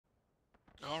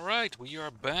All right, we are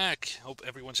back. Hope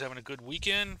everyone's having a good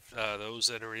weekend. Those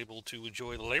that are able to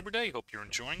enjoy the Labor Day, hope you're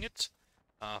enjoying it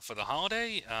for the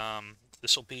holiday.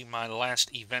 This will be my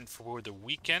last event for the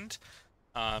weekend,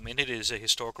 and it is a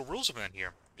historical rules event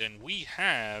here. And we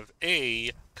have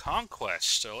a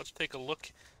conquest. So let's take a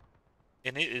look.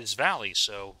 And it is Valley.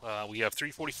 So we have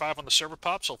 345 on the server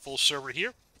pop, so full server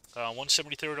here.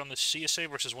 173rd on the CSA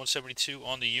versus 172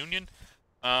 on the Union.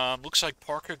 Looks like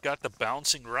Parker got the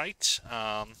bouncing right.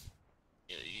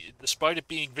 Despite it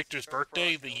being Victor's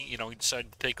birthday, he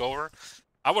decided to take over.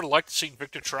 I would have liked to see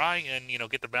Victor try and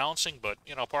get the balancing, but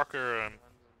Parker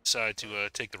decided to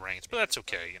take the reins. But that's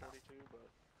okay.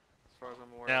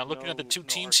 Now looking at the two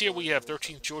teams here, we have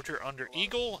 13th Georgia under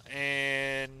Eagle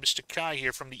and Mr. Kai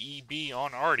here from the EB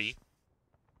on Artie.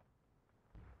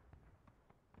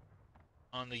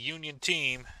 On the Union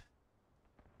team,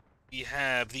 we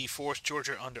have the 4th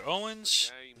Georgia under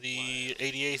Owens, the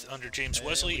 88th under James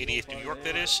Wesley, 88th New York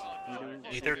that is,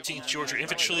 the 13th Georgia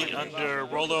Infantry under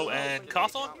Rollo and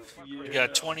Cawthon. We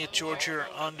got 20th Georgia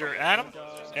under Adam,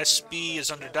 SB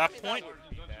is under Doc Point.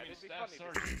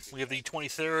 We have the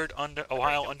 23rd under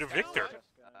Ohio under Victor.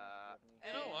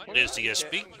 There's the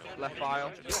SB. Left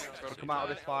file. Come out of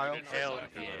this file.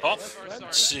 Off.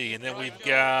 Let's see, and then we've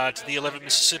got the 11th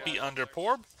Mississippi under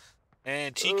Porb.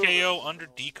 And TKO under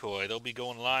Decoy. They'll be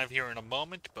going live here in a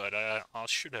moment, but I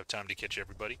should have time to catch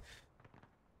everybody.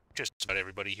 Just about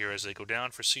everybody here as they go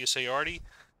down for CSA Artie.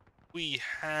 We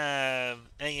have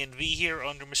ANV here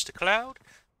under Mr. Cloud,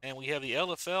 and we have the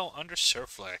LFL under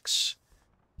Surflex.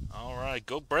 All right,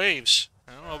 go Braves.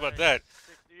 I don't know about that.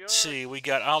 Let's see, we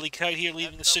got Ollie Kite here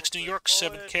leading the 6th New York,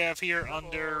 7th Cav here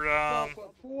under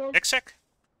Exec.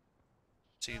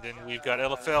 See, then we've got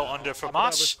LFL under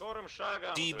Famas,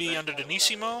 DB under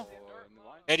Denisimo,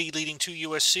 Eddie leading 2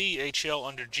 USC, HL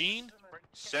under Gene.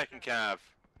 2nd Cav.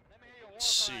 Let's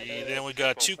see, then we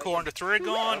got 2 Core under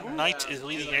Thurigon, Knight is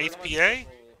leading 8th PA.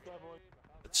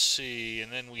 Let's see,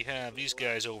 and then we have these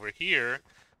guys over here,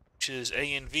 which is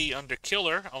ANV under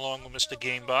Killer, along with Mr.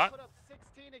 Gamebot.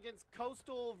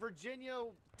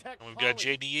 And we've got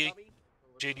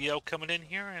JDL coming in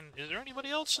here, and is there anybody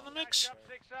else in the mix?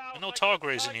 I know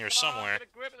Tallgray's in here somewhere,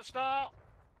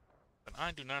 but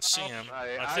I do not see him.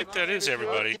 I think that is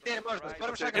everybody.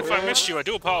 If I missed you, I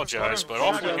do apologize, but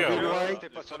off we go.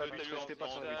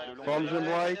 Bombs in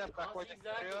white.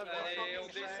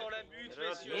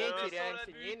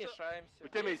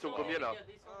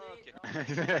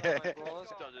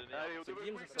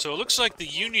 So it looks like the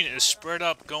Union is spread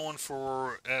up going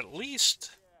for at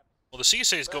least... Well, the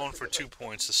CSA is going for 2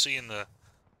 points, the C and the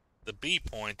B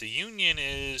point. The Union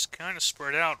is kind of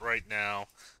spread out right now.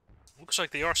 Looks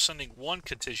like they are sending one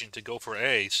contingent to go for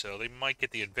A, so they might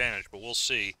get the advantage, but we'll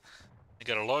see. They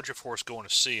got a larger force going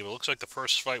to C, but it looks like the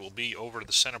first fight will be over to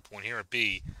the center point here at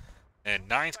B. And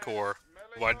 9th Corps,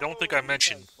 who I don't think I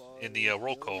mentioned in the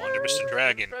roll call under Mr.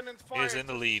 Dragon, is in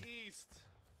the lead.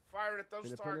 Fire at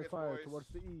those targets, boys. Towards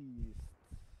the east.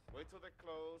 Wait till they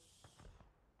close.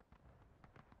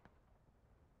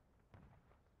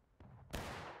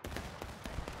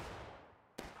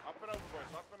 Up and over,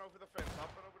 boys. Up and over the fence.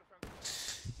 Up and over the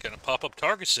fence. Gonna pop up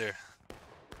targets there.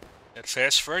 That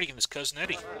Fast Freddy and his cousin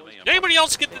Eddie. Did anybody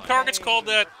else get the targets called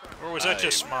that? Or was that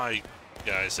just my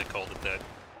guys that called it that?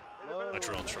 My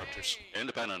drill instructors.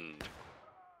 Independent.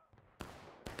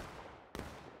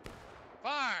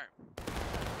 Fire!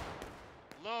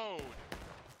 Load!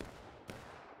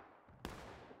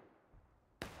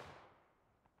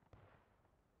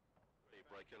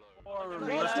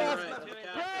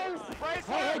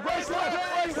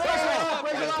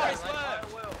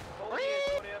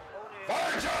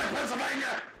 Fire Charlie,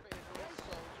 Pennsylvania!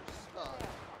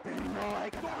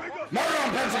 Murder on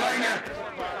Pennsylvania!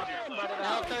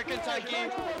 Out there, Kentucky.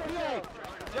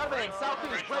 Gentlemen,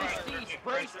 southeast, brace east,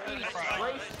 brace east,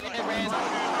 brace east.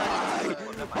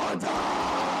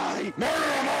 Murder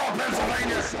them all,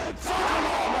 Pennsylvania! Fuck them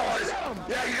all, boys!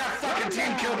 Yeah, you got fucking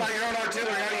team killed by your own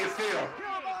artillery. How do you feel?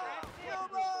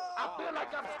 I feel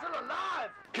like I'm still alive.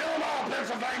 Kill them all,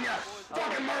 Pennsylvania!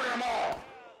 Fucking murder them all!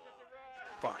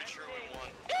 Fuck.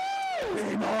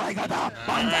 Alright,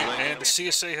 and the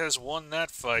CSA has won that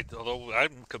fight, although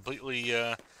I'm completely,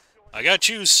 I got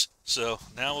choose. So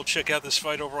now we'll check out this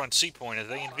fight over on C point as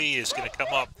A&V is going to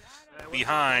come up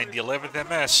behind the 11th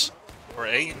MS. Or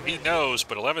A&V knows,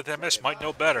 but 11th MS might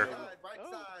know better.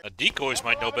 Decoys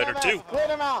might know better too. Clean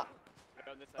them out.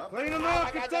 Clean them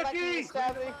out, Kentucky!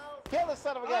 Kill the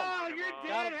son of a gun. Oh, you're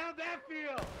dead. How'd that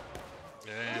feel?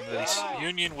 And the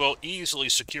Union will easily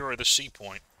secure the C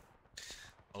point.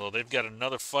 Although they've got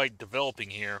another fight developing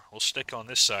here. We'll stick on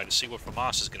this side to see what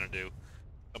FAMAS is going to do.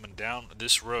 coming down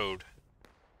this road.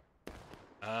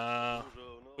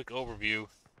 Quick overview.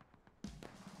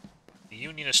 The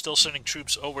Union is still sending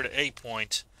troops over to A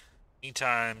point.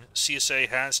 Meantime, CSA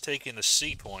has taken the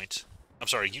C point. I'm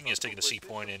sorry, Union has taken the C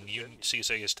point, and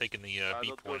CSA has taken the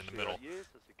B point in the middle.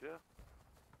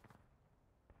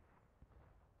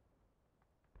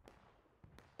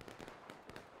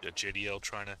 Got JDL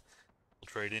trying to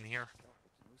trade in here.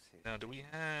 Now, do we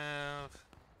have...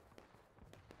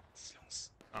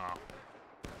 Oh.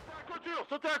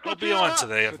 No B1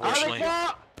 today, unfortunately.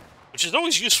 Which is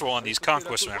always useful on these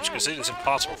conquest maps, because it is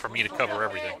impossible for me to cover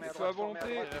everything.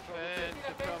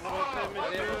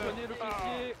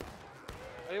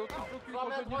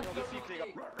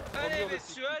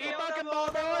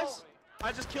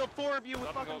 I just killed 4 of you with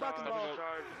fucking bucking balls.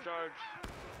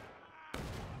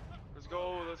 Let's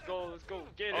go, let's go, let's go.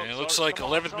 Get it. And it looks like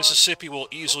 11th Mississippi will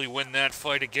easily win that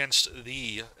fight against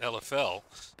the LFL.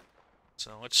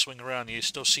 So let's swing around. You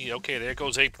still see, okay, there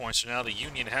goes 8 points. So now the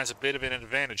Union has a bit of an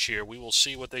advantage here. We will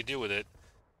see what they do with it.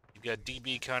 You've got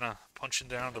DB kind of punching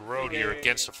down the road here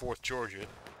against the 4th Georgia.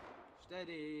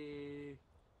 Steady.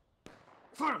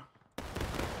 And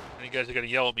you guys are going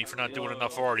to yell at me for not doing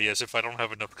enough already, as if I don't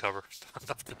have enough cover.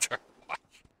 Enough to turn.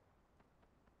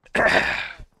 Right.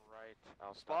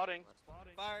 Now spotting.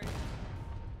 Fire.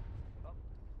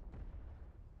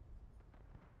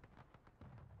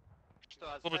 A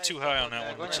little bit too high on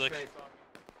that one, looks like.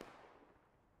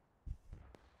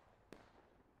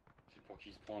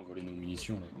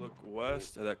 Look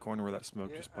west at that corner where that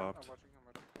smoke just popped.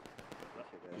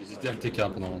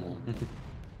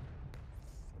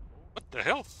 What the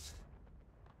hell?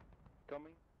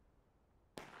 Coming.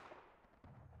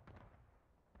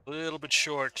 A little bit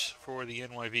short for the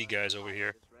NYV guys over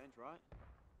here.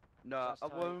 No, I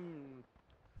won't.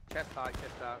 Chest out,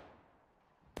 chest out.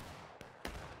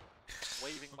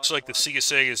 Looks like the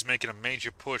CSA is making a major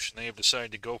push, and they have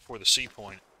decided to go for the C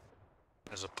point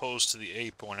as opposed to the A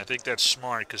point. I think that's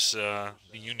smart because the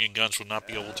Union guns will not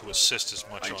be able to assist as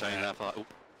much on that.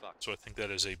 So I think that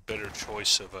is a better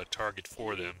choice of a target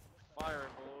for them.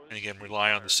 And again,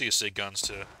 rely on the CSA guns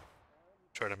to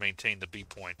try to maintain the B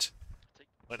point.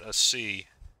 Let us see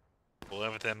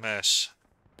 11th MS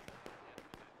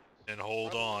and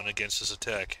hold on against this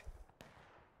attack.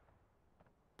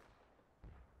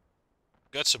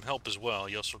 Got some help as well.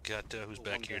 You also got, who's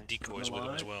back here, decoys with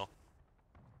him as well.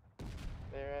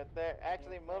 They're right there.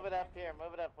 Actually, move it up here.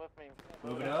 Move it up with me.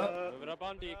 Move it up. Move it up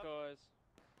on decoys.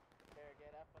 Here,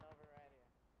 get up and over right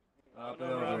here. Up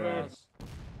and over. Guys,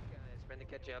 trying to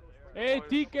catch up. Hey,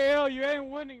 TKO, you ain't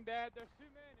winning that. There's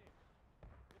too many.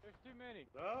 There's too many.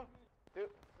 There's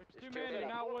too many. You're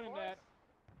not winning that.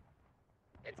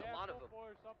 It's a lot of them.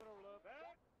 Up and over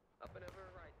left. Up and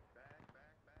over right.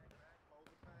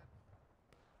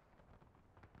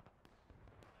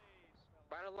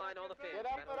 Final line on the field. Get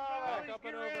up and over. Up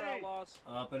and over, outlaws.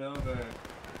 Up and over.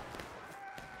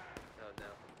 Oh no.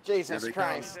 Jesus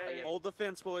Christ. Hold the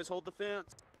fence, boys. Hold the fence.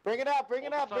 Bring it up, bring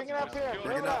it up, bring it up here.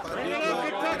 Bring it up. Bring it up,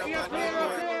 Kentucky, up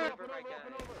here.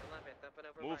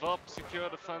 Move up, secure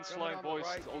the fence line, boys.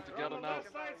 All together now.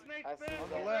 On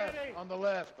the left, On the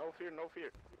left. No fear, no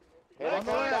fear. Here they come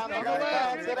down the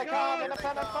fence. Here they come.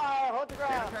 Independent fire. Hold the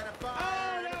ground.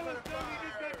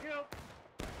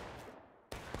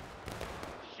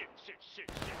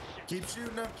 Keep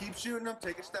shooting them.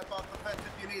 Take a step off the fence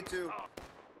if you need to.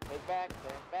 Step back,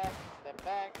 step back, step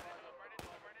back.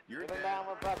 You're Shoot them dead. down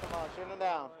with Buckamore. Shoot them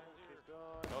down.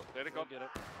 Oh, there they go. Get it.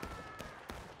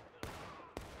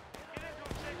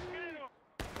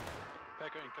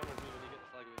 Packer and cover me when you get the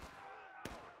flag in.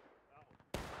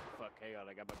 Fuck, hang on,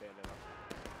 I got my bandit up.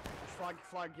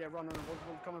 Flag, yeah, run.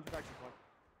 We'll come in protection,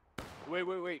 flag.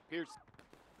 Wait, Pierce.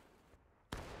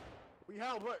 We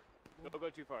held, what? Don't go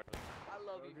too far. I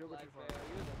love you, Flag Bear.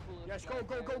 You're the coolest. Yes, go.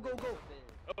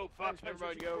 Oh, fuck, never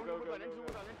mind. Go. Into the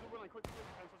woodline, quick,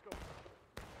 let's go.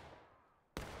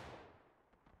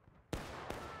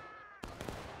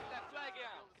 Get that flag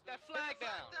down. Get that flag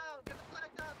down. Get the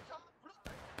flag down.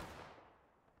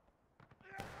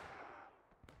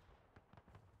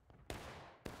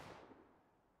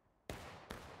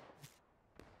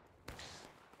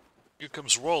 Here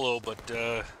comes Rollo, but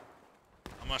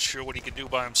I'm not sure what he can do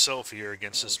by himself here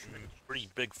against this pretty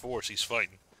big force he's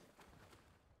fighting.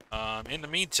 In the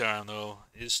meantime, though,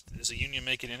 is the Union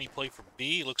making any play for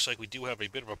B? Looks like we do have a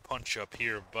bit of a punch-up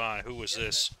here by, who was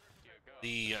this?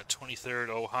 The 23rd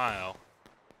Ohio.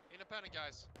 Independent,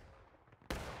 guys.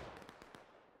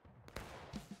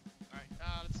 Alright,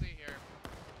 let's see here.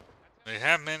 They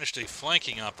have managed a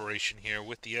flanking operation here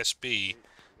with the SB.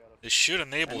 This should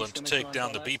enable them to take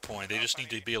down the B point. They just need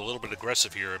to be a little bit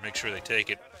aggressive here and make sure they take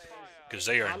it, because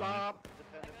they are.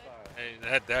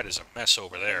 Hey, that is a mess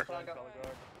over there. Tighten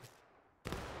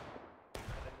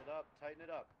it up. Tighten it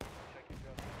up. Check it,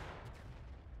 Joe.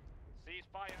 Cease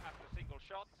fire after single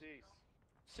shot.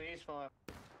 Cease fire.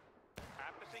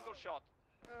 After single shot.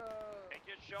 Take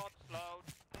your shot, load,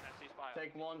 and cease fire.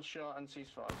 Take one shot and cease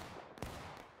fire.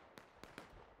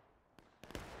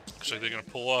 Looks like they're going to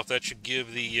pull off. That should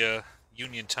give the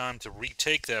Union time to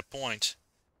retake that point.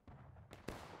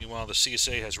 Meanwhile, the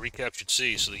CSA has recaptured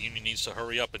C, so the Union needs to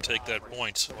hurry up and take that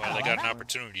point while they got an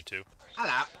opportunity to.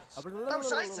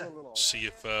 See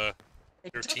if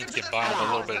 13th can buy them a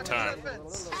little bit of time.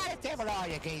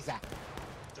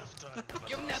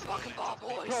 Give him that bucket ball,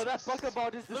 boys. Bro, that bucket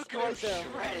ball just destroyed them.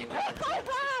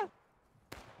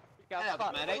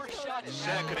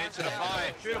 Second into the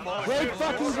fire. Shoot him all. Great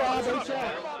fucking job,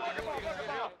 HF.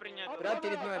 Брат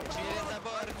перед нами. Через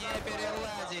забор не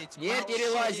перелазить. Не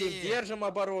перелазить, держим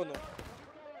оборону.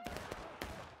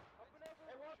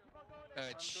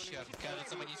 Черт,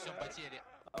 кажется, мы несем потери.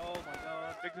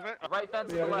 Right fence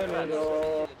to the left fence.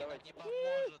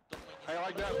 I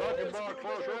like that fucking ball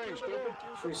close range, stupid.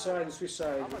 Switch side, switch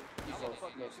side.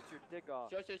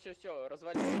 Все,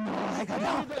 развалили.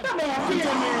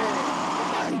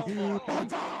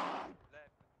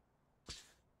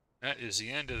 That is the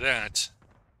end of that.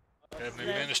 Have they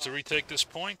managed to retake this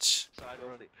point?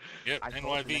 Yep,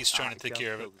 NYV's trying to take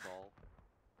care of it.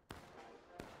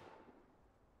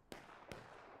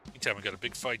 Meantime, we got a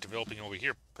big fight developing over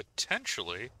here,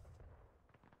 potentially.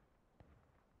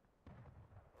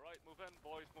 Alright, move in,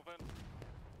 boys, move in.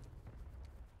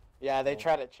 Yeah, they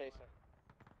try to chase him.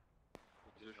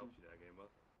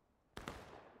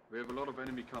 We have a lot of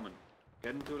enemy coming.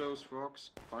 Get into those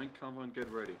rocks, find cover and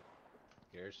get ready.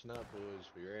 Here's not, boys.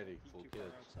 Be ready. Full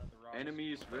kids.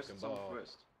 Enemy is west and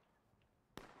southwest.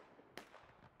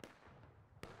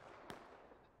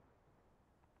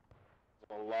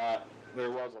 A lot.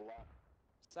 There was a lot.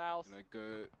 South.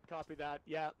 Good. Copy that.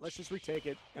 Yeah, let's just retake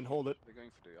it and hold it. They're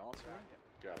going for the artillery?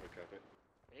 Copy.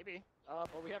 Maybe. Well,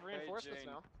 we have reinforcements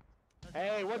now.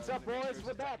 Hey, what's up, boys?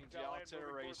 We're back.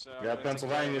 Yeah,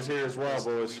 Pennsylvania's here as well,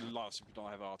 boys. We lost if we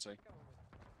don't have RT.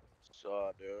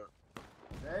 Saw, dude.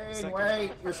 Hey,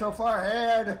 wait, you're so far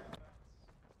ahead.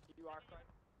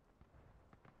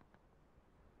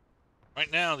 Right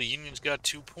now, the Union's got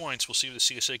 2 points. We'll see if the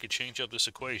CSA can change up this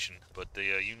equation. But the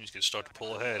Union's going to start to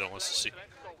pull ahead unless the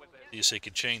CSA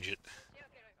can change it.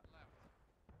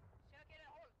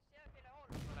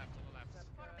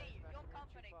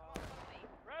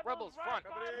 Rebels, front,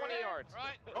 20 yards.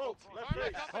 Right. Hold, left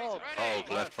face. Hold,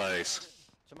 left face.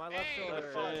 To my left shoulder.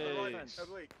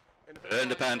 Oblique.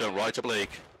 Independent, right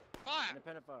oblique. Fire.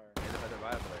 Independent fire. Independent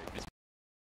right oblique.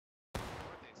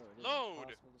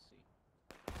 Load.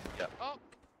 Yep. Oh.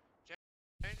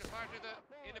 Change the fire to the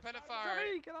independent fire.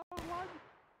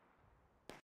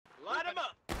 Light him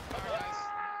up.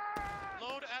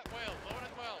 Load at well. Load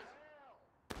at well.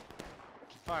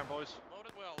 Keep firing, boys. Load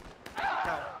at well.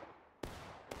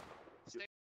 Stay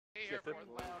here for the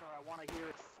loud, or I want to hear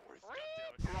it.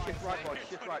 Shift right, boys.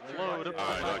 Shift right. Alright,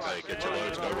 okay, get your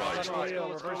loads, go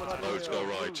right. Loads go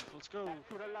right. Let's go.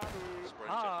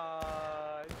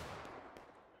 Hi.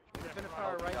 Independent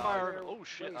fire right Fire. there. Oh,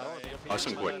 shit. Nice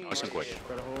and quick, nice and quick.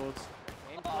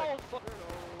 Flags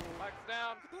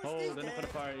down. Hold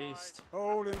independent fire east.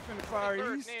 Hold independent fire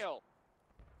Third, east. kneel.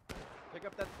 Pick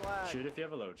up that flag. Shoot if you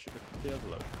have a load. Shoot if you have a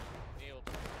load. Kneel.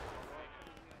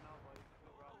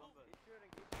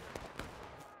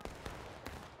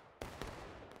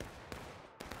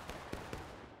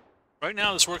 Right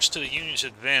now, this works to the Union's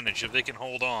advantage if they can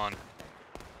hold on.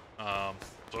 As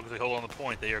long as they hold on the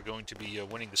point, they are going to be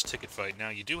winning this ticket fight. Now,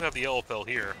 you do have the LFL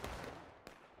here.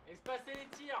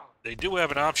 They do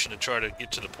have an option to try to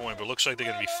get to the point, but it looks like they're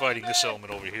going to be fighting this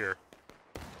element over here.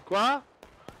 Quoi?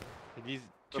 Ils disent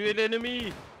tuer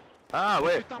l'ennemi. Ah,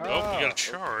 wait. Oh, we got a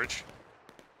charge.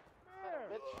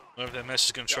 Whoever that mess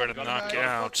is going to try to knock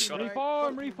out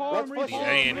Reform. the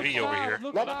A and V over here.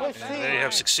 And they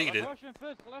have succeeded. Left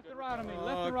and right on me.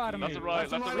 Left and right on me. Left and right,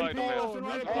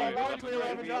 left and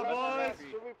right.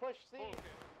 Should we push C?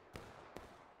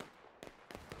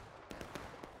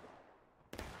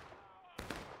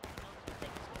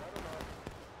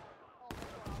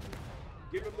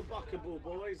 Give him the bucketball,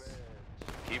 boys.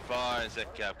 Keep firing,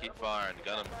 Zcap, keep firing.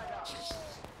 Got him.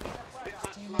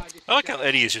 I like how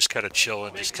Eddie is just kind of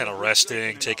chilling, just kind of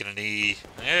resting, taking a knee.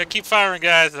 Yeah, keep firing,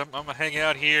 guys. I'm gonna hang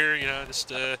out here, you know,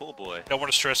 just Cool boy. don't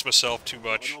want to stress myself too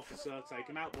much. Officer, take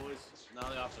him out, boys. No,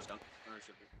 the officer's done.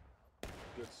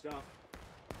 Good stuff.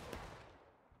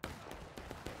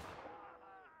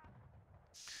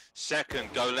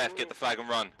 Second, go left, get the flag and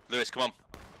run. Lewis, come on.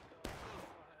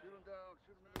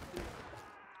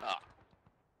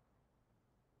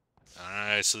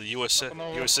 Alright, so the USA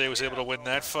was able to win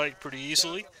that fight pretty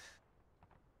easily.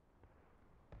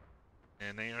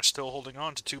 And they are still holding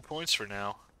on to 2 points for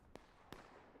now.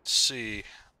 Let's see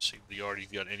if the already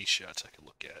got any shots I can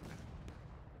look at.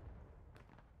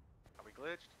 Are we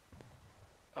glitched?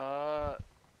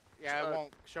 Yeah, it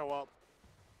won't show up.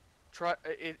 Try.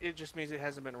 It just means it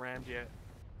hasn't been rammed yet.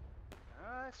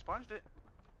 I sponged it.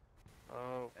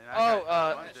 Oh.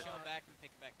 Sponged it. Show it back and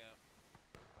pick it back up.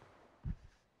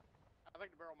 I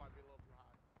think the barrel might be a little too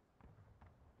high.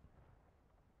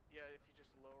 Yeah, if you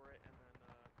just lower it and then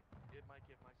it might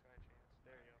give my guy a chance.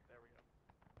 There you go. There we go.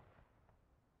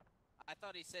 I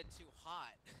thought he said too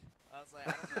hot. I was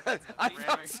like, I don't know if that's I a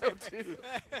thought feature. so too.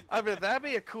 I mean, that'd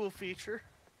be a cool feature.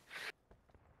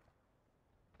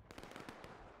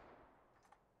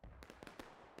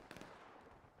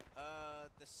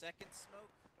 The second smoke?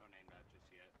 Don't name that just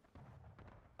yet.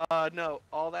 No,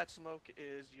 all that smoke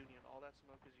is Union. All that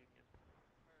smoke is Union.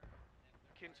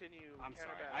 Continue. I'm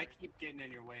sorry. I keep getting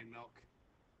in your way, Milk.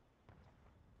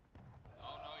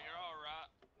 Oh no, you're alright.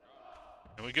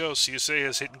 Here we go. CSA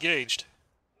has hit engaged.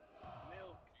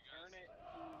 Milk, turn it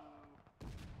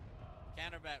to...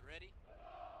 Counterbat ready?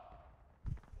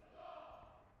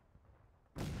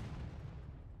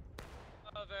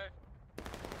 Over.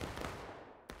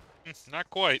 Not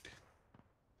quite.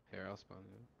 Here, I'll spawn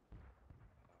you.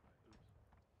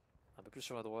 Un peu plus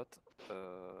sur la droite.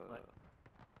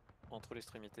 Entre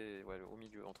l'extrémité, ouais, au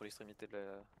milieu, entre l'extrémité de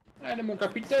la... Allez mon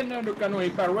capitaine, le canon est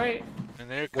pas loin. And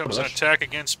there comes an attack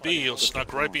against B. He'll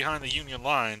snuck right behind the Union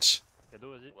lines.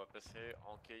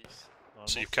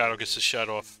 See if Kato gets the shot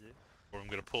off. Or I'm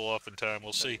gonna pull off in time,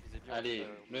 we'll see. Allez,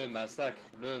 le massacre,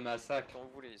 le massacre. Quand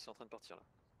vous voulez, ils sont en train de partir là.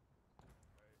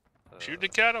 Shooting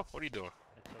at Kato? What are you doing?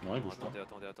 Non, il bouge pas.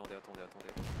 Attendez. Il y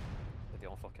a des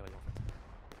renforts qui arrivent en fait.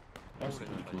 Ah, c'est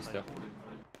du mystère.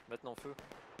 Maintenant feu.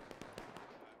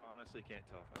 Honestly, can't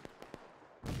tell.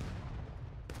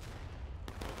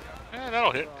 Yeah,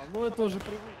 that'll hit.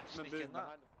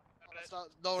 Stop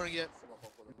lowering it.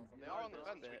 They are on the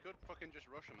fence. We could fucking just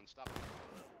rush them and stop them.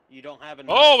 You don't have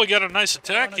Oh, we got a nice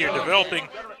attack here developing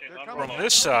from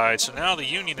this side. So now the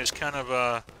Union is kind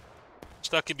of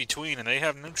stuck in between, and they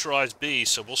have neutralized B.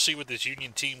 So we'll see what this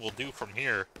Union team will do from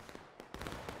here.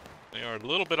 They are a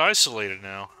little bit isolated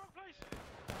now.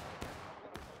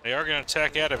 They are going to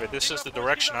attack out of it. This is the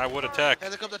direction I would attack. Here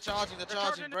they come, they're charging.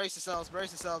 Brace yourselves,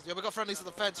 brace yourselves. Yeah, we got friendlies to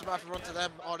the fence. We might have to run to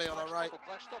them. Are they on our right?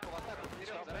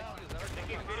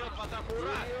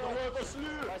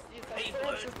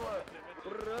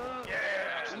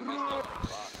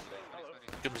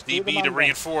 Comes DB to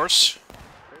reinforce.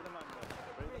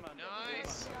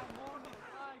 Nice.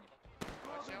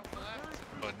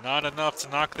 But not enough to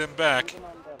knock them back.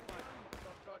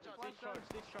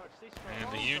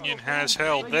 And the Union has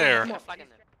held there.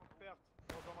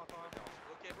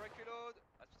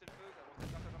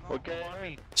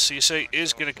 CSA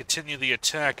is going to continue the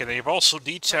attack, and they've also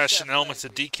detached some elements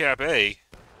of DCAP A,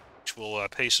 which will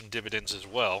pay some dividends as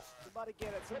well.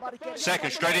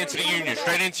 Second, straight into the Union.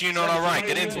 Straight into Union on our right.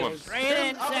 Get into them. Straight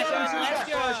in, second, let's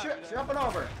go! Jumping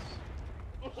over.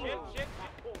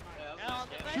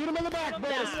 Shoot him in the back, boys!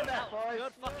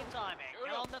 Good fucking timing.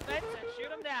 Get on the fence and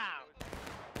shoot him down.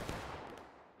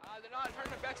 They're not turning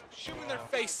their backs, shooting their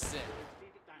faces in.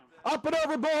 Up and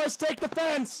over, boys! Take the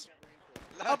fence!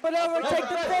 Up and over, take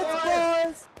the fence,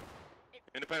 boys!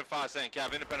 Independent fire, saying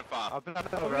Cav, independent fire. We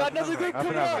got another group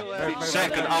coming up!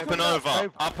 Second, up and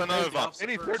over. Up and over.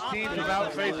 Any 13s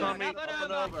without face on me? Up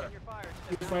and over.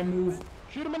 If I move.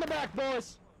 Shoot him in the back,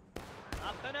 boys!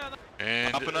 Up and over.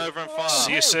 And Up and over and fire.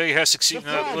 CSA has succeeded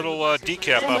in that little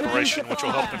decap operation, which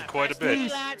will help them quite a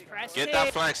bit. Get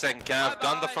that flag, second Cav.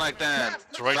 Gun the flag down.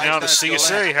 So right now the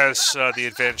CSA has the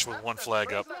advantage with one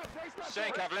flag up.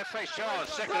 Second Cav, left face charge.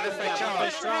 Second, left face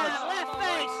charge. Left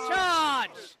face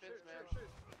charge!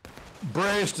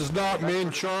 Brace does not mean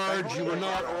charge. You were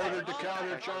not ordered to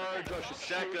counter charge.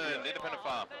 Second, independent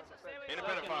fire.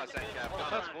 Independent fire, second Cav.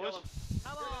 Gun. Boys.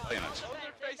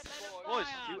 Boys,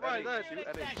 shoot right there. Shoot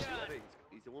Eddie.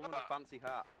 He's the one with the fancy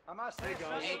hat. I'm not saying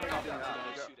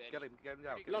Get him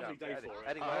down. Lovely day for it.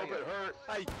 Eddie, I hope it hurt.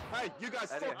 Hey, you guys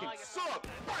fucking suck.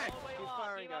 Bang! Keep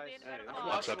firing, guys.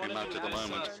 That's up your mount at the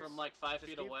moment. From like 5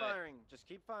 feet away. Just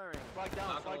keep firing. Flag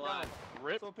down, flag down.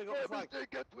 Rip. Someone pick up the flag.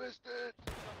 Get twisted.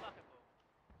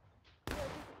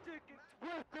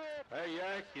 Hey,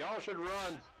 Yank, y'all should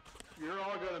run. You're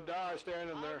all gonna die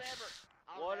standing there.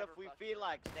 What if we feel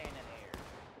like standing here?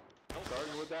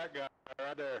 Starting with that guy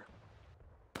right there.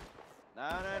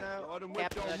 No.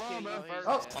 Captain,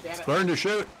 Oh, learn to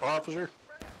shoot, officer.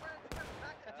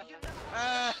 Get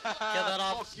that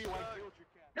off.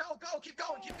 No, go, keep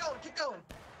going, keep going, keep going.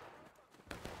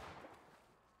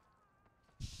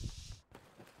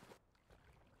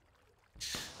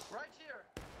 Right here.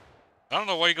 I don't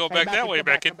know why you go Hey, back that way, come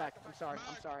Beckett. back. I'm sorry.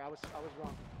 I was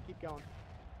wrong. Keep going.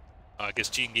 I guess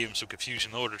Gene gave him some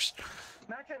confusing orders.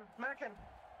 Mackin,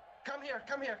 come here,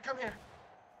 come here, come here.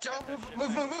 Joe,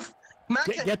 move.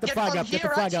 Mackin, Get the flag up, get the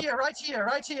flag up. Right here.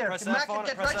 Press F on Mackin, it,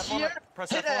 get press right F on here. it, press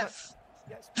Hit F on it. F.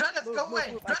 Dreadeth, go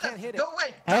away. Dreadeth, go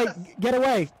away. Hey, get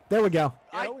away. There we go.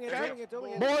 Doing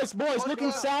it. Boys,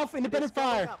 looking south, independent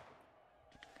fire.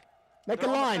 Make a They're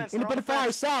on the line. fence, they're on Independent the fire,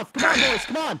 fence. south. Come on, boys,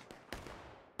 come on.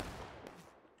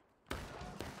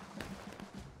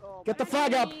 Get the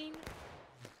flag up.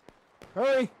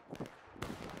 Hurry.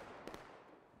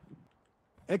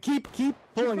 And keep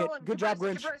pulling it. Good job,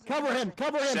 Grinch. Cover him.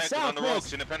 Second South, on the rocks,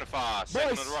 boys. independent fire. Second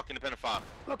Boys. on the rock, independent fire.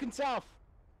 Looking south.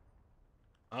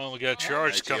 Oh, we got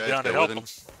Charge Hey, come guys, down to go help with him.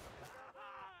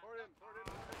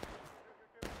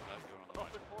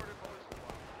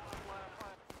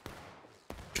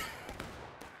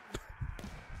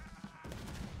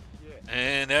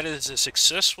 And that is a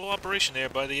successful operation there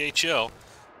by the HL.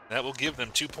 That will give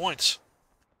them 2 points.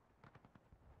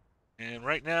 And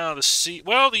right now, the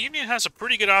Union has a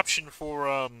pretty good option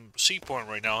for C point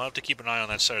right now. I'll have to keep an eye on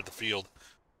that side of the field,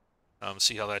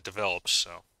 see how that develops.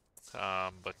 So,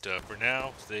 but for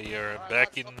now, they are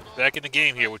back in the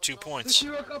game here with 2 points.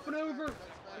 Up and over.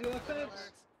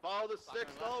 Follow the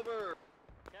 6th over.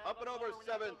 Up and over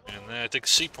 7. And I think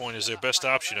C point is their best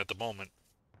option at the moment.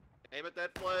 Aim at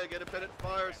that flag, independent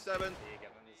fire 7.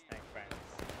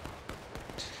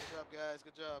 Guys,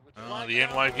 good job. The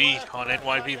NYV on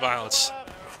NYV violence.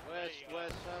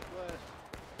 West,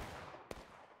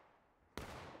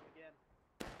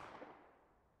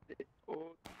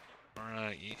 southwest.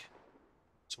 Alright.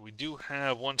 So we do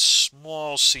have one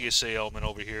small CSA element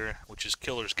over here, which is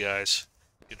Killer's guys.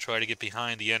 You can try to get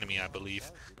behind the enemy, I believe.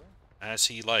 As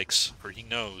he likes, for he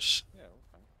knows.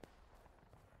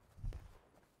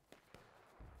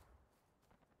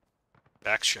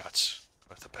 Back shots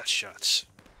are the best shots.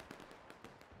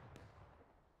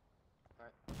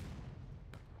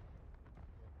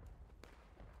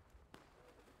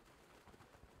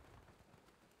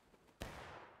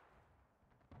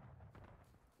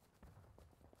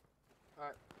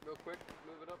 Alright, real quick,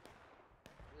 move it up.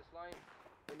 This line,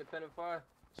 independent fire,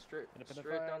 straight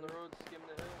fire. down the road, skim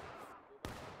the hill.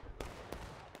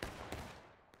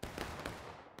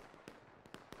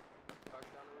 Back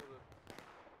down the river.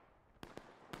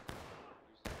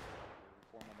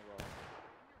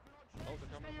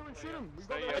 Shoot him.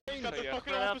 Stay here.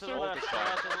 Spread out to the left. Spread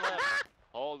out to the left.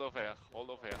 Hold over here. Hold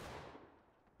over here.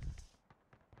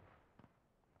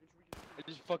 I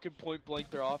just fucking point blank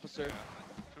their officer.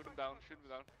 Shoot him down. Shoot him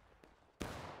down.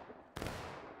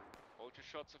 Hold your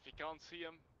shots if you can't see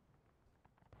him.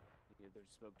 Yeah, there's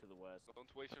smoke to the west. Don't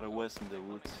waste your West in the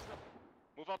woods.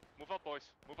 Move up, boys.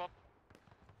 Move up.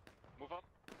 Move up.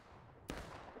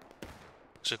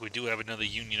 Looks like we do have another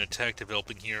Union attack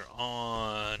developing here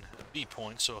on B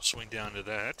point, so I'll swing down to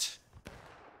that.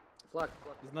 Flag.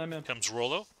 Comes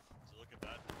Rollo.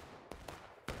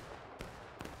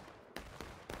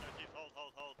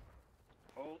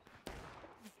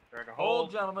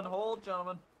 Hold, gentlemen. Hold,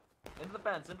 gentlemen. Into the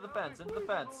fence. Into the fence. Into the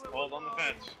fence. Hold on the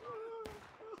fence.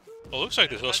 Well, looks like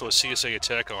there's also a CSA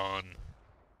attack on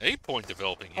A point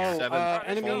developing here. 7.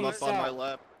 enemy Fall up south. on my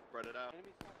left. Spread it out.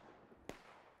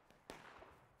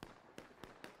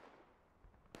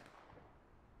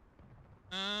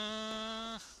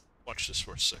 Watch this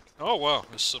for a sec. Oh wow,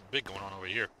 there's something big going on over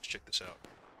here. Let's check this out.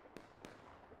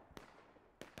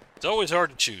 It's always hard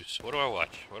to choose. What do I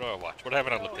watch? What do I watch? What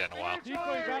haven't I looked at in a while?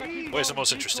 Where's the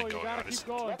most interesting going on? Keep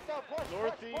going. Push!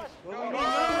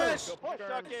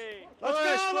 Kentucky!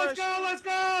 Let's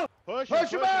go! Push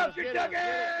him out,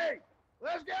 Kentucky!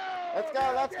 Let's go!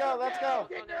 Let's go. Now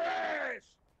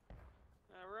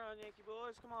run, Yankee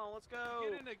boys. Come on, let's go.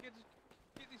 Get in there. Get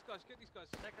these guys.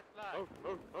 Second flag.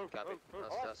 Copy.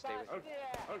 I'll stay with you.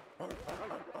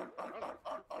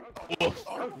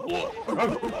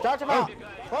 Charge him out.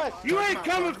 Push. You ain't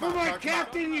coming for my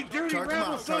captain, you dirty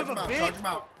rebel son of a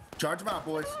bitch! Charge him out,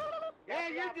 boys. Yeah,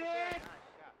 you did.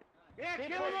 Yeah, kill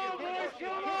them all, boys. Kill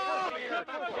them all.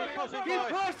 Keep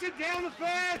pushing down the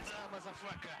fence.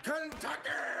 Kentucky!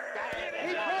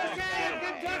 Keep pushing,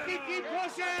 Kentucky. Keep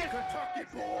pushing. Kentucky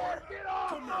boy! Get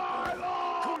off my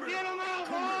lawn! Get them out,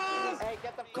 boys. Hey,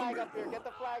 get the flag up here. Get the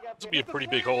flag up This will here. be a pretty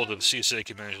big hold if the CSA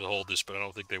can manage to hold this, but I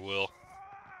don't think they will.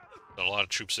 Got a lot of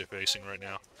troops they're facing right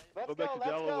now. Let's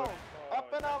go.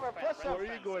 Up and over, push up. Where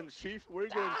are you going, Chief? Where are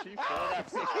you going, Chief?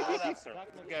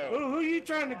 Go. Who are you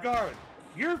trying to guard?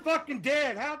 You're fucking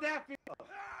dead. How'd that feel?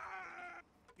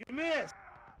 You missed.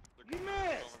 You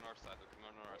missed.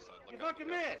 You fucking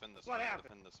missed. What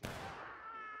happened?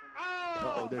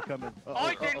 Oh! They're coming.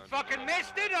 I didn't fucking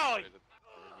miss, did I?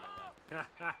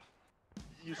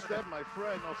 You stabbed my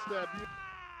friend, I'll stab you.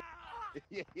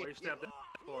 What you stabbed that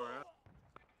for, huh?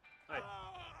 Hey.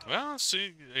 Well,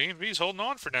 see, A&V's holding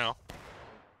on for now.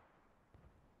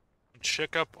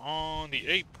 Check up on the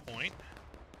 8 point.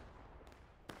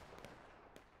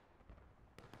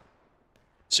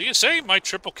 CSA might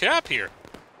triple cap here.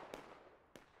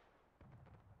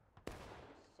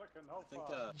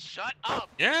 Shut up!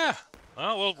 Yeah.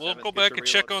 Well, we'll go back and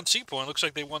check on C point. Looks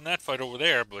like they won that fight over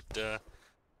there, but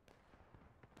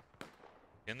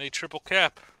can they triple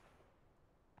cap?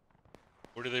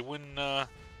 Or do they win?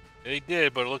 They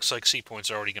did, but it looks like C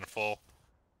point's already going to fall.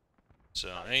 So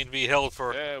A&V held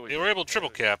for. They were able to triple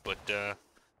cap, but. Oh,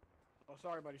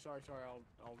 sorry, buddy. Sorry.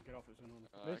 I'll get off this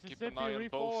one. Keep an eye on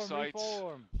both sides.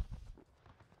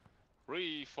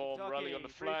 Reform, rally on the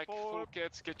flag, full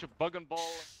kits, get your bug and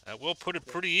ball. That will put it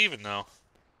pretty even, though.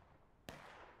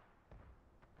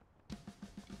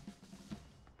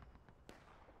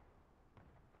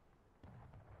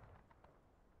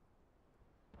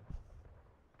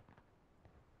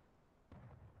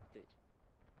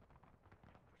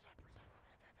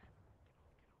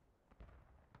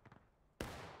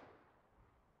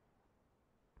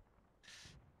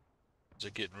 Is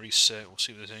it getting reset? We'll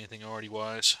see if there's anything already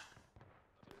wise.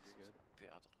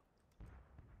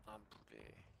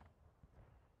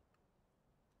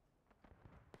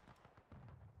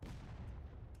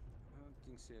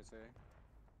 CSA.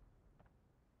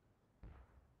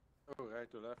 Oh, right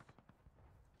to left.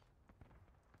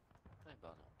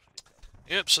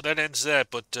 Yep, so that ends that,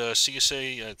 but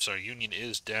CSA, Union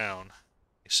is down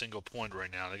a single point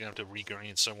right now. They're going to have to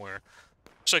regain somewhere.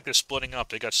 Looks like they're splitting up.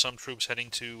 They got some troops heading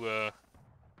to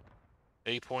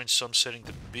A point, some heading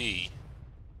to B.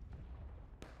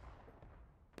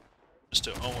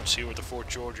 Mr. Owens here with the Fort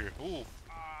Georgia. Ooh.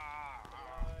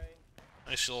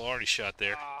 Nice little arty shot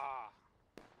there.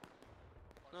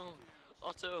 No,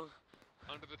 Otto.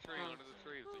 Under the tree,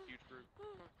 it's a huge group.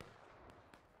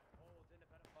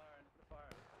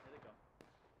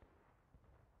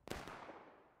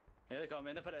 Here they come,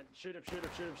 independent. Shoot him.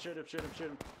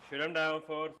 Shoot him down,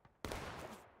 forward.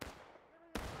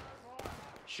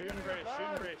 Shoot him,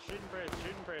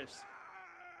 brace.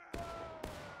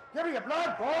 Give me your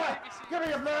blood, boy! Give me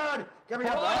your blood! Give me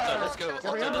your blood! Let's go.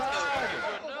 Give me your blood!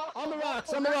 On the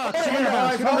rocks. Come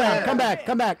back!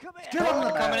 Come back!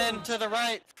 Coming in to the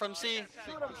right from C.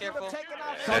 Be careful.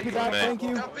 Copy that, thank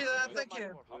you. Copy that, thank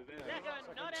you.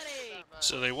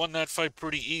 So they won that fight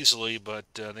pretty easily, but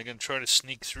they're going to try to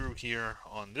sneak through here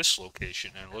on this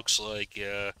location, and it looks like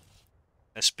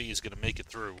SB is going to make it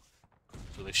through.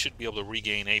 So they should be able to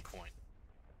regain A point.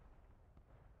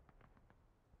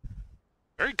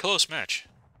 Very close match.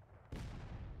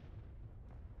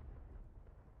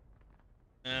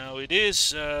 Now it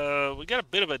is, we got a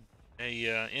bit of a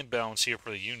imbalance here for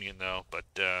the Union though, but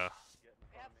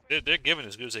they're giving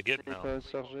as good as they get now.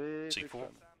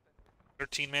 C4.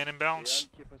 13-man imbalance.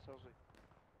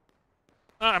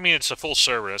 I mean, it's a full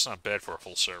server. That's not bad for a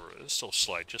full server. It's still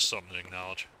slight, just something to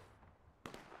acknowledge.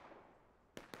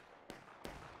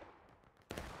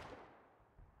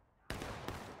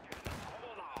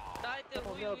 Dajte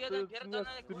wuju jeden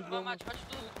pierdolony kurwa mać, chodź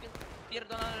tu,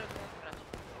 pierdolony grać.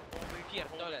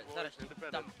 Pierdolę, zaraz ci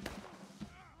dam.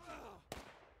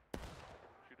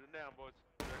 Shoot them down, boys.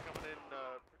 They're coming in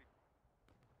pretty.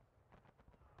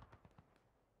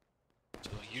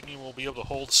 So Union will be able to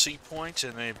hold C point,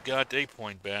 and they've got A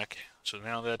point back. So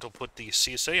now that'll put the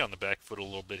CSA on the back foot a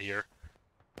little bit here.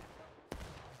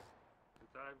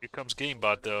 Here comes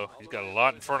Gamebot though. He's got a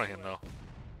lot in front of him though.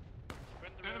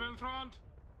 Enemy in front.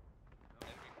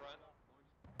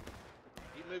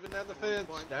 Keep moving down the fence.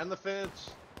 Down the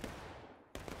fence.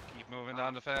 Keep moving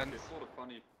down the fence. It's sort of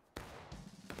funny.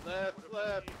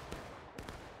 Left.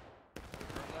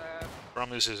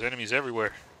 Problem is his enemies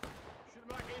everywhere.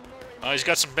 He's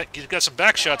got some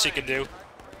back shots he can do.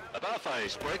 About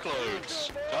face, break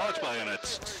loads, charge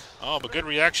bayonets. Oh, but good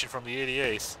reaction from the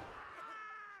 88th.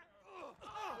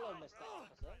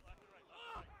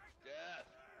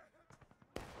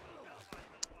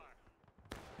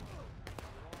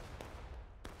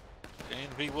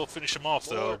 A&V will finish him off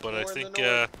though, but I think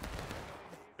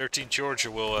 13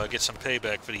 Georgia will get some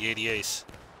payback for the 88th.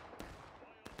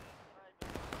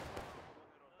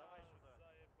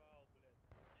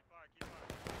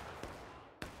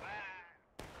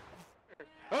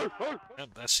 Yep,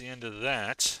 that's the end of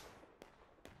that.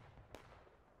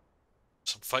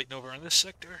 Some fighting over in this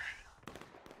sector.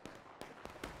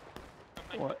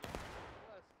 What?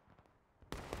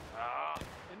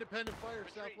 Independent fire,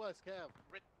 southwest, Cav.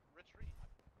 Retreat.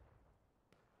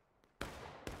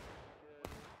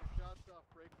 Shots off,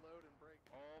 break load, and break.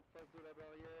 En face de la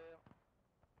barrière.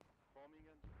 Forming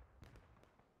and...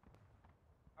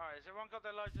 Alright, has everyone got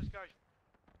their loads? Let's go.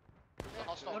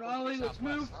 But Ollie, let's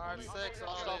move. Alright, 6,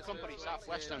 hostile company,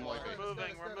 southwest then, boy. We're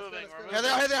moving, we're moving, we're moving. Here they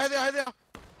are, here they are, here they are, here they are.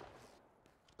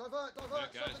 Divert,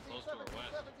 divert, guys, 17, close to our 17,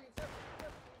 west. 17, 17.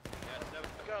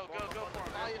 Go for it, Fire go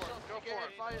shots for to get in,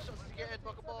 it. fire shots to get in,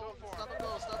 buck a ball. Go for it. Stab and go,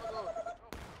 stab and go.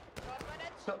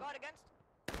 Guard against.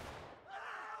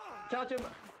 Charge him!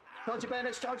 Charge your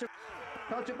bayonets, charge him!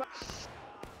 Charge him back!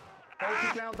 Hold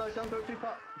your ground though, don't go too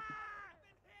far.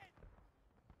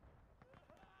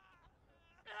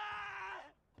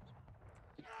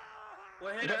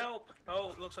 We're here to help!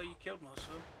 Oh, it looks like you killed my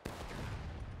son.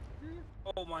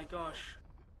 Oh my gosh.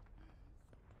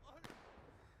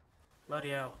 Bloody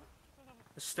hell.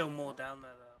 There's still more down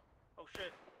there though. Oh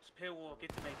shit, spear wall,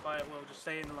 get to me, fire will, just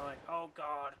stay in line. Oh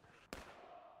god.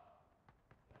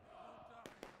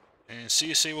 And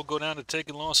CSA will go down to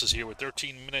taking losses here with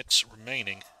 13 minutes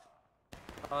remaining.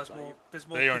 Oh, there's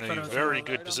more They are in a Confederates very around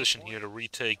good there. position here to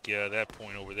retake that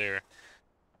point over there.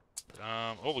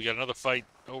 Oh, we got another fight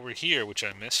over here, which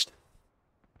I missed.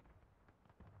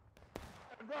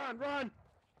 Run, run!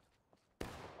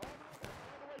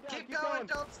 Keep going,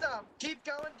 don't stop. Keep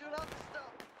going, do not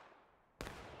stop.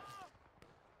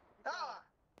 Ah!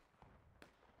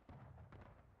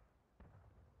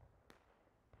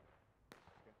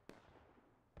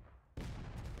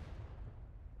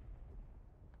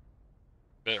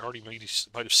 That already might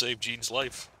have saved Gene's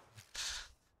life.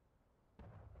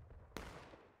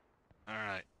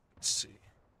 Alright, let's see.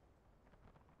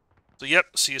 So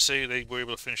yep, CSA, they were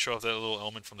able to finish off that little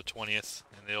element from the 20th,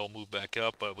 and they'll move back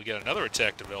up, but we got another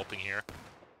attack developing here.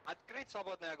 Открыть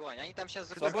свободный огонь. Они там сейчас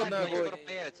Свободный закрывают, огонь.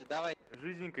 мероприятие. Давай.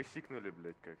 Жизненько сикнули,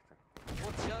 блядь, как-то.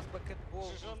 Вот сейчас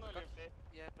бакетбол.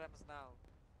 Я прям знал.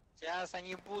 Сейчас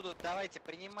они будут. Давайте,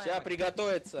 принимаем. Сейчас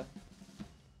приготовиться.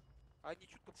 Они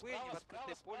чуть тупые, они в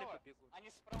открытое поле побегут.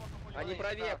 Они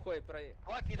правее обходят, правее.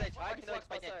 Флаг не дайте, флаг не давайте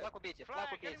поднять. Флаг убейте,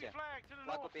 флаг убейте.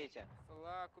 Флаг убейте.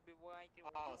 Флаг убивайте,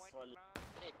 убивайте.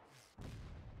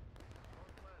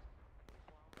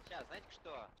 Сейчас, знаете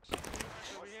что?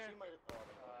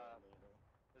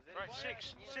 Right,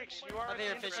 six, you are in the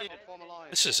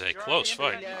This is a close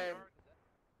fight.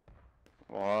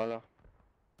 Voilà.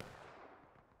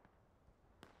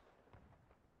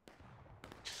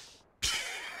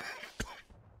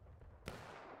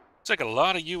 Looks like a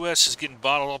lot of U.S. is getting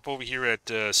bottled up over here at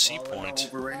Sea Point.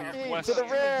 To the rear!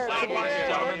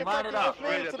 Gentlemen, line it up.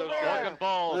 Right at those drunken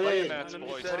balls. Lay mats,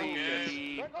 boys.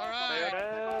 Alright,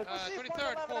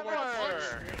 23rd, forward, march.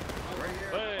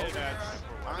 Lay mats.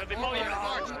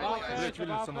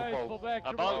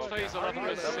 About phase 11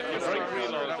 Mississippi. Break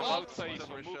reload. About phase.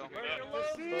 We're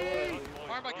moving.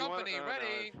 Fire by company,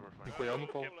 ready.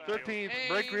 13th,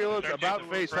 break reloads, about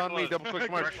face on me, double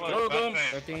quick march. Go, go!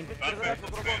 13.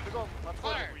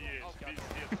 Fire.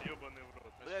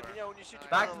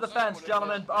 Back to the fence,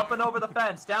 gentlemen. Up and over the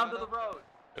fence, down to the road.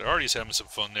 They're already having some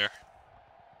fun there.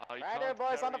 Right here,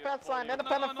 boys, on the fence line.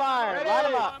 Independent fire. Line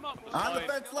them up. On the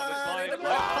fence line!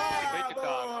 Independent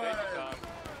fire!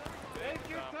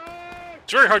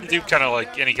 It's very hard to do kind of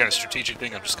like any kind of strategic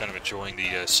thing. I'm just kind of enjoying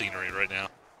the scenery right now.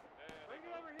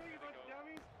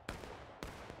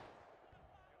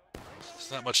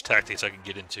 There's not much tactics I can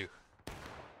get into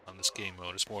on this game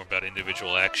mode. It's more about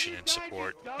individual action and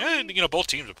support. And, you know, both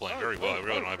teams are playing very well. I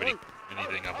really don't have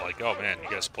anything I'm like, oh man, you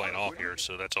guys are playing off here,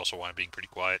 so that's also why I'm being pretty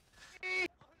quiet.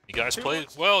 You guys play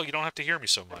well, you don't have to hear me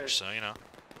so much, so, you know.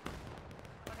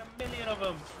 Like a million of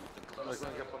them.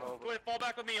 Wait, fall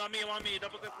back on me,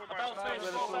 double dip for about face,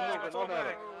 fall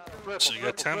back. So you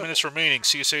got 10 minutes remaining.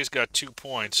 CSA's got 2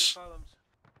 points.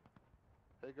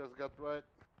 Hager's got right.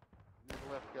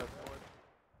 Left got point.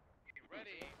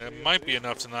 That might be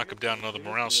enough to knock him down another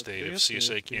morale state if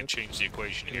CSA can't change the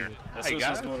equation here. Hey,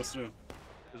 guys.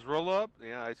 Is roll up?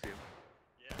 Yeah, I see him.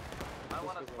 I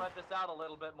want to spread this out a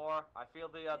little bit more. I feel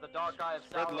the dark eye of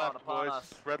Spread Sauron left, upon boys. us.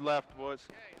 Spread left, boys.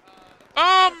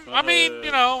 I mean,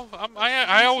 you know,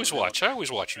 I always watch. I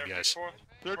always watch you guys.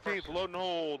 13th, load and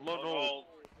hold, load and hold.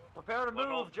 Prepare to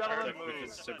move, gentlemen.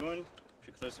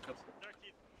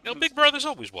 You know, Big Brother's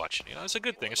always watching. You know, it's a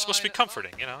good thing. It's supposed to be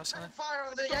comforting. You know, it's Fire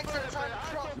over the exit trying to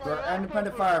cross.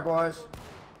 Independent fire, boys.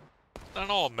 not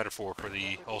all a metaphor for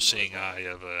the all-seeing eye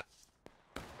of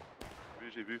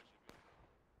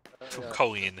From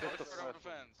Colleen.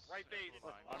 Right Face.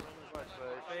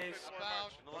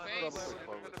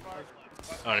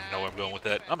 I don't even know where I'm going with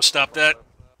that. I'm gonna stop that.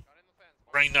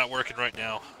 Brain not working right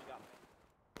now.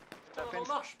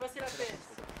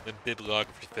 The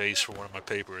bibliography phase for one of my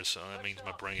papers, so that means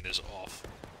my brain is off.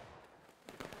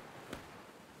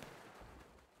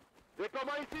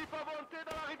 Déploiement ici, pas volonté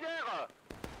dans la rivière.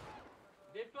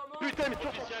 Putain, mais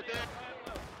officier à terre.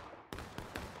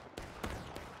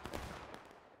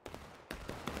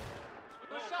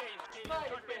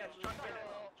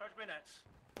 Charge bayonets.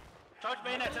 Charge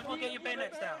bayonets. Everyone get your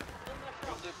bayonets down.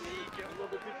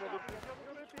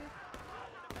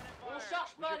 On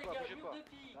charge pas les gars, mur de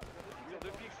pique. Mur de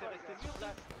pique, c'est resté sur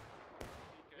place.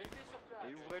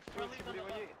 Et ouvrez le feu si vous les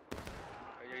voyez.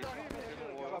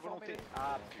 Pas volonté.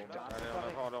 Ah putain. Allez, en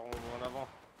avant, alors on va en avant.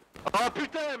 Ah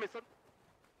putain, mais ça...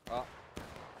 Ah.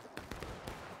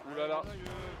 Oulala.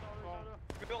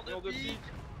 Mur de pique.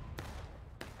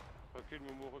 Recule,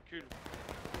 Momo, recule.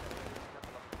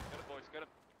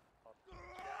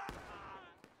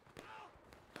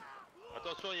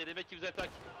 Attention, il y a des mecs qui vous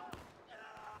attaquent.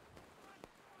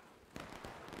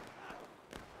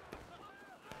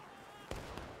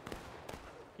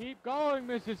 Keep going,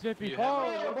 Mississippi. Boys,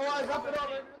 up and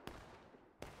over.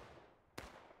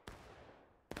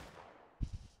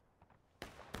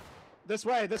 This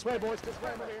way, boys. This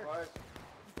way, over here.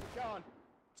 Going.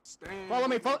 Follow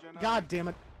me. God damn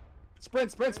it.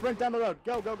 Sprint down the road.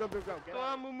 Go. Get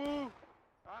Toi, Moumou.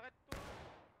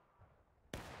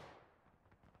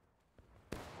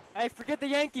 Hey, forget the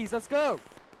Yankees. Let's go.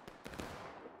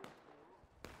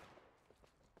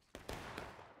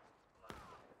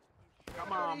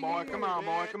 Come on,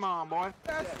 boy.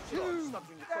 That's two.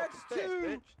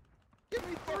 Give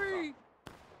me three.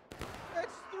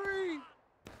 That's three.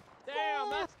 Damn,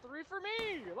 that's 3 for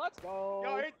me. Let's go.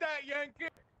 Yo, hit that Yankee.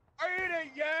 Hit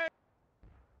it, Yankee.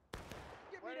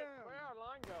 Where our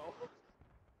line go?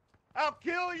 I'll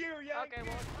kill you, Yankee. Okay,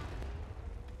 well.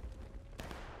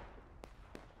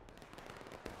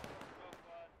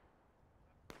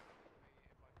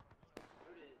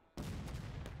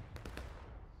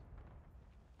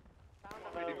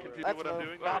 That's what I'm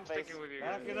doing. I'm sticking with you.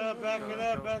 Back it up.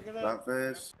 That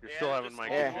face. You're still having my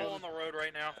I'm all on the road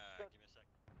right now.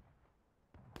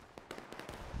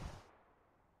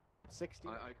 60.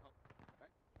 I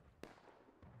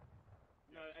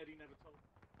No, Eddie never told me.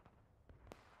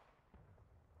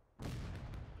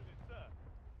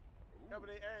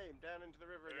 Company aim down into the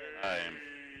river again. Aim.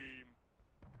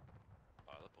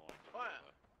 Fire.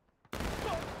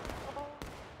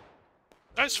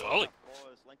 Nice volley.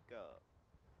 Boys, link up.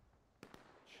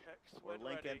 We're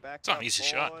linking back It's not up, an easy boys.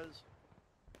 shot.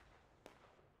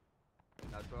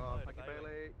 That's all, Frankie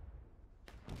Bailey.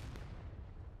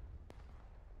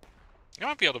 You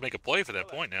might be able to make a play for that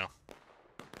point now.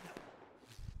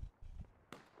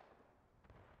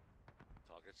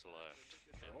 Targets left.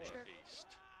 Check. East.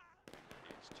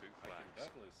 East 2 flags.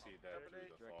 Definitely see that through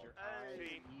the fog.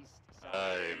 East.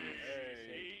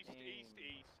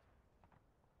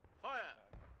 Fire!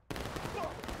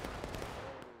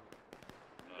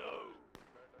 No!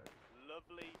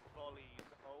 Lovely volleys.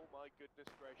 Oh my goodness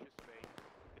gracious me.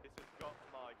 This has got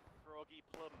my froggy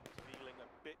plums feeling a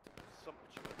bit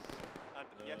sumptuous. And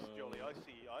yes, Jolly, I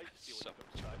see what you've done.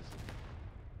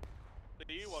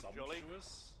 Do you want, Jolly?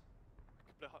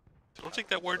 I don't think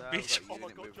that word means. Oh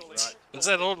my god, Jolly. Is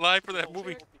that old line for that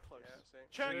movie?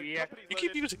 Yeah. You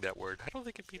keep using that word. I don't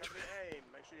think it means. Aim.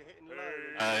 Make sure you're hitting low.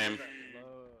 Aim.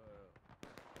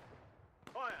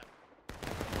 Fire!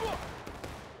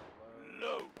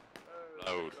 Low.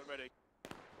 Load. Ready.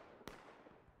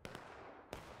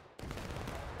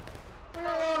 Come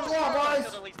on,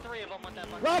 boys. At least 3 of them on that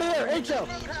one. Right here, HL.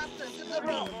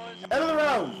 End of the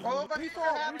round. Over here,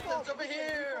 Hamptons, over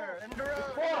here. In the road,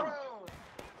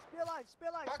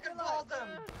 Spill life. Fucking ball them.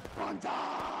 Monty.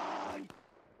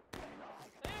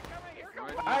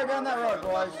 Alright, down that road,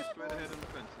 boys. Straight ahead on the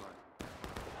fence line.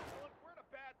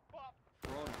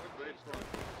 Front, great front.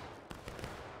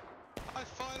 I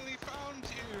finally found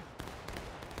you.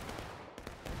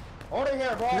 Hold it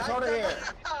here, boys. Hold it here.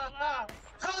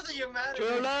 How do you manage? To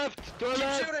the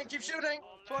left. Keep shooting.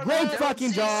 Great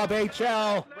fucking job,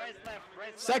 HL.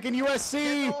 Second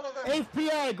USC, 8th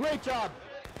PA. Great job.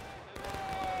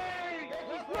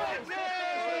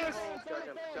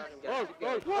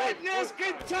 Witness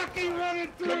Kentucky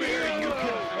running through here!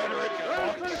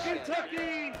 Run for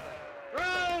Kentucky!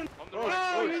 Run!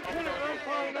 No, you couldn't run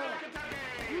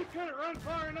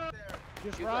far enough!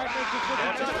 Just ride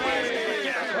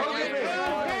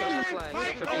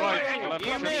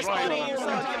You missed, buddy.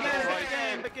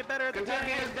 get better at the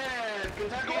Kentucky is dead.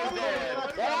 Kentucky is dead.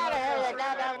 Get out of here, you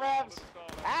goddamn ribs!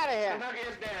 Out of here! Kentucky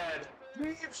is dead.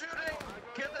 Keep shooting.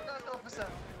 Kill the dust officer.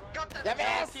 Got that. You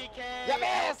missed! LTK. You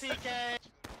missed! LTK.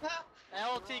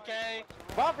 LTK.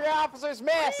 Bump your officers,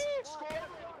 miss!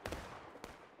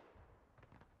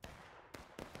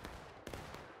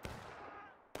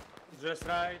 Just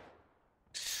right.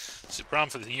 See, the problem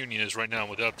for the Union is right now,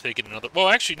 without taking another... Well,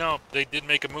 actually, no. They did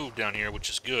make a move down here, which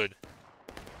is good.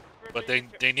 But they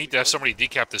need to have somebody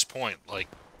decap this point, like,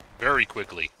 very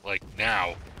quickly. Like,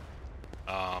 now.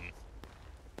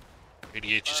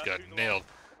 88 just got nailed.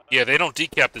 Yeah, they don't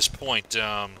decap this point,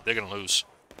 they're going to lose.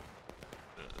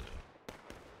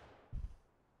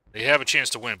 They have a chance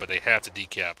to win, but they have to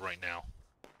decap right now.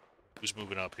 Who's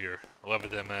moving up here?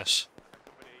 11th MS.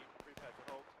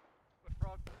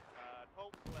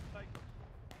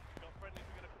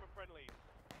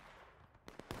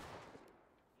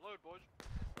 Load, boys.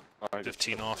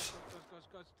 15 off.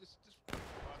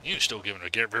 You're still giving a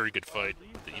very good fight,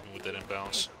 even with that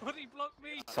imbalance. Buddy, block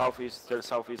me! Southeast, they're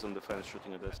southeast on the fence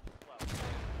shooting at us.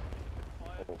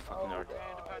 Oh, fucking hard.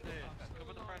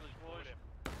 Cover the friendlies, boys.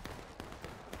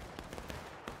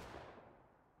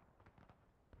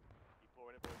 Keep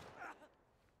pouring it, boys.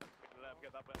 Let them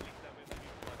get that, but at least they're moving.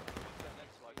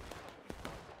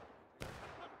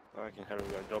 Fucking hell,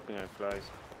 we are dropping our flies.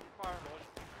 Fire, boys.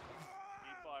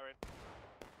 Keep firing.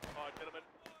 Alright, gentlemen.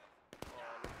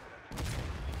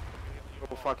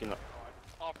 Oh, fucking.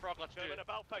 Oh, frog, let's do Gentlemen, it.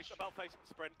 about face,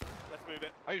 sprint. Let's move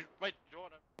it. Hey, wait,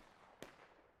 Jordan.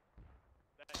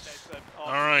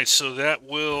 Alright, so that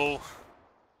will...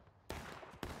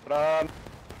 Yep,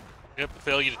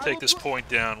 failure to take this point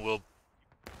down. We'll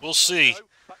see.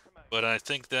 But I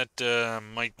think that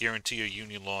might guarantee a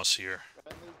Union loss here.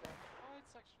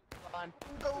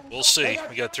 We'll see.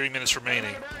 We got 3 minutes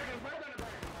remaining.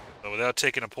 But without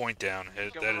taking a point down,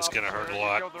 that is going to hurt a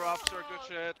lot.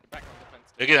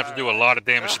 They're going to have to do a lot of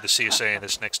damage to the CSA in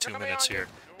this next 2 minutes here.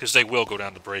 Because they will go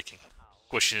down to breaking.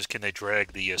 Question is, can they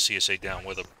drag the CSA down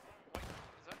with them?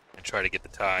 And try to get the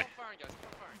tie.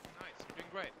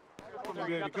 Fire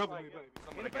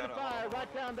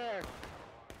right down there.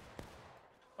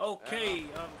 Okay,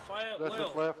 fire at That's will.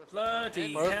 just left.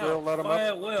 Bloody Left, hell, Will, let 'em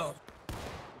fire up. at will.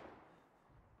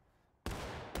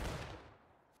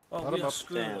 Oh, Let we 'em are up.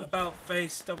 screwed. Damn. About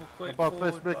face, double quick, About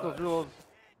forward, face, make those but- rules.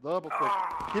 Double quick.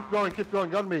 Keep going,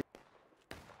 gun me.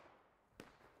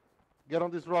 Get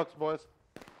on these rocks, boys.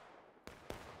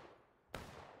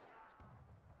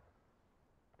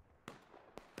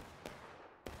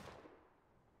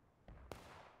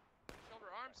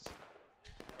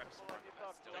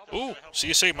 Ooh,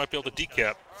 CSA might be able to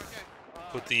decap.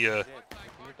 Put the,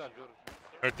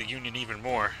 hurt the Union even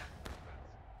more.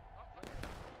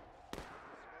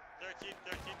 13,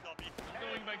 copy. I'm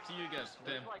going back to you guys,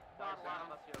 damn.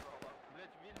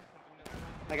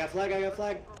 I got flag, I got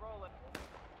flag.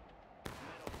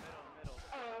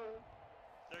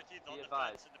 13th on the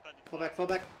fence, independent. Fall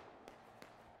back.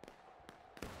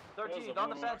 13th on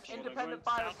the fence, independent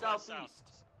fire southeast.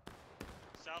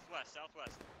 Southwest.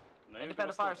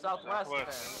 Independent fire southwest.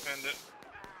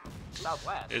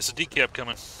 Southwest. There's a decap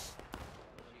coming.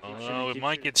 Oh, it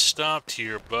might get stopped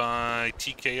here by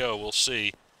TKO. We'll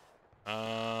see.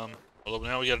 Although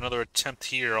now we got another attempt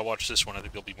here. I'll watch this one. I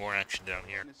think there'll be more action down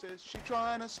here. Is she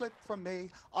trying to slip from me?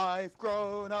 I've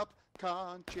grown up,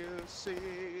 can't you see?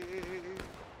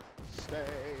 Stacey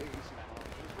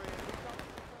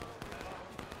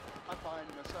I find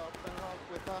myself in love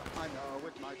with her. I know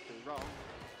it might be wrong.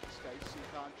 Stacey,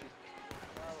 can't you?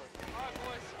 Alright,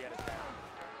 boys. Get it down.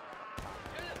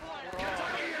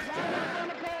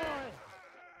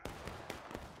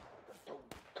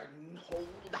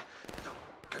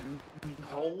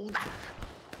 Hold.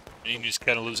 Union's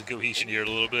kind of losing cohesion here a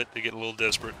little bit. They're getting a little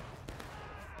desperate.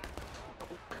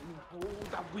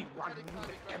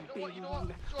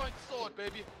 Joint sword,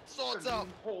 baby. Swords out.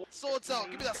 Swords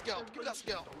out. Give me that scalp. Give me that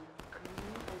scalp.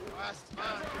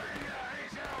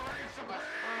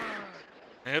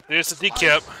 Yep, there's the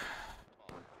decap.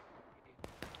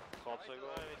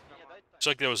 Looks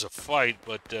like there was a fight,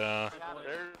 but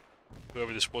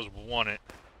whoever this was won it.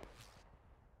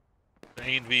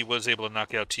 A&V was able to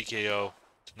knock out TKO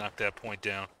to knock that point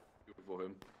down. For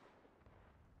him.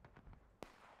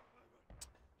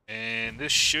 And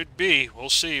this should be,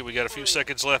 we'll see, we got a few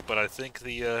seconds left, but I think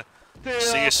the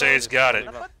CSA's got it.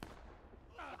 Yeah,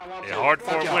 hard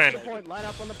for a win.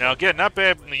 Now again, not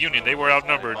bad from the Union. They were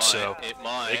outnumbered, so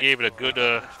they gave it a good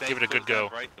go.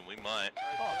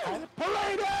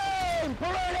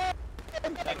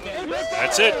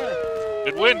 That's it.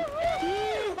 Good win.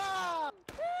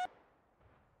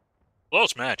 Blow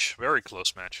Close match. Very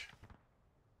close match.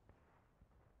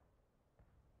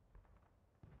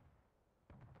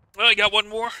 Well, I got one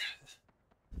more.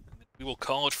 We will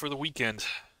call it for the weekend.